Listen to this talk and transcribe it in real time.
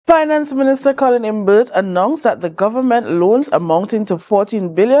Finance Minister Colm Imbert announced that the government loans amounting to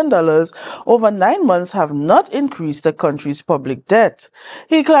 $14 billion over 9 months have not increased the country's public debt.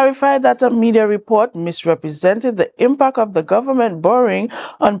 He clarified that a media report misrepresented the impact of the government borrowing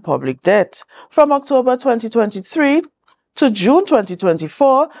on public debt. From October 2023 to June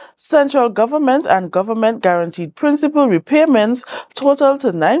 2024, central government and government-guaranteed principal repayments totaled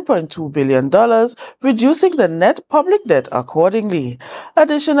to $9.2 billion, reducing the net public debt accordingly.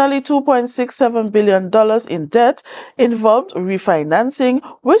 Additionally, $2.67 billion in debt involved refinancing,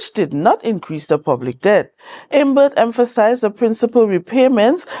 which did not increase the public debt. Imbert emphasized the principal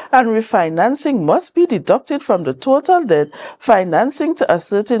repayments and refinancing must be deducted from the total debt financing to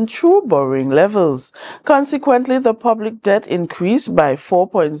ascertain true borrowing levels. Consequently, the public debt increased by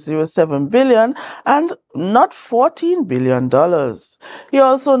 $4.07 billion and not $14 billion. He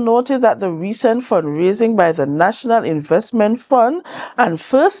also noted that the recent fundraising by the National Investment Fund and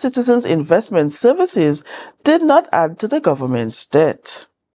First Citizens Investment Services did not add to the government's debt.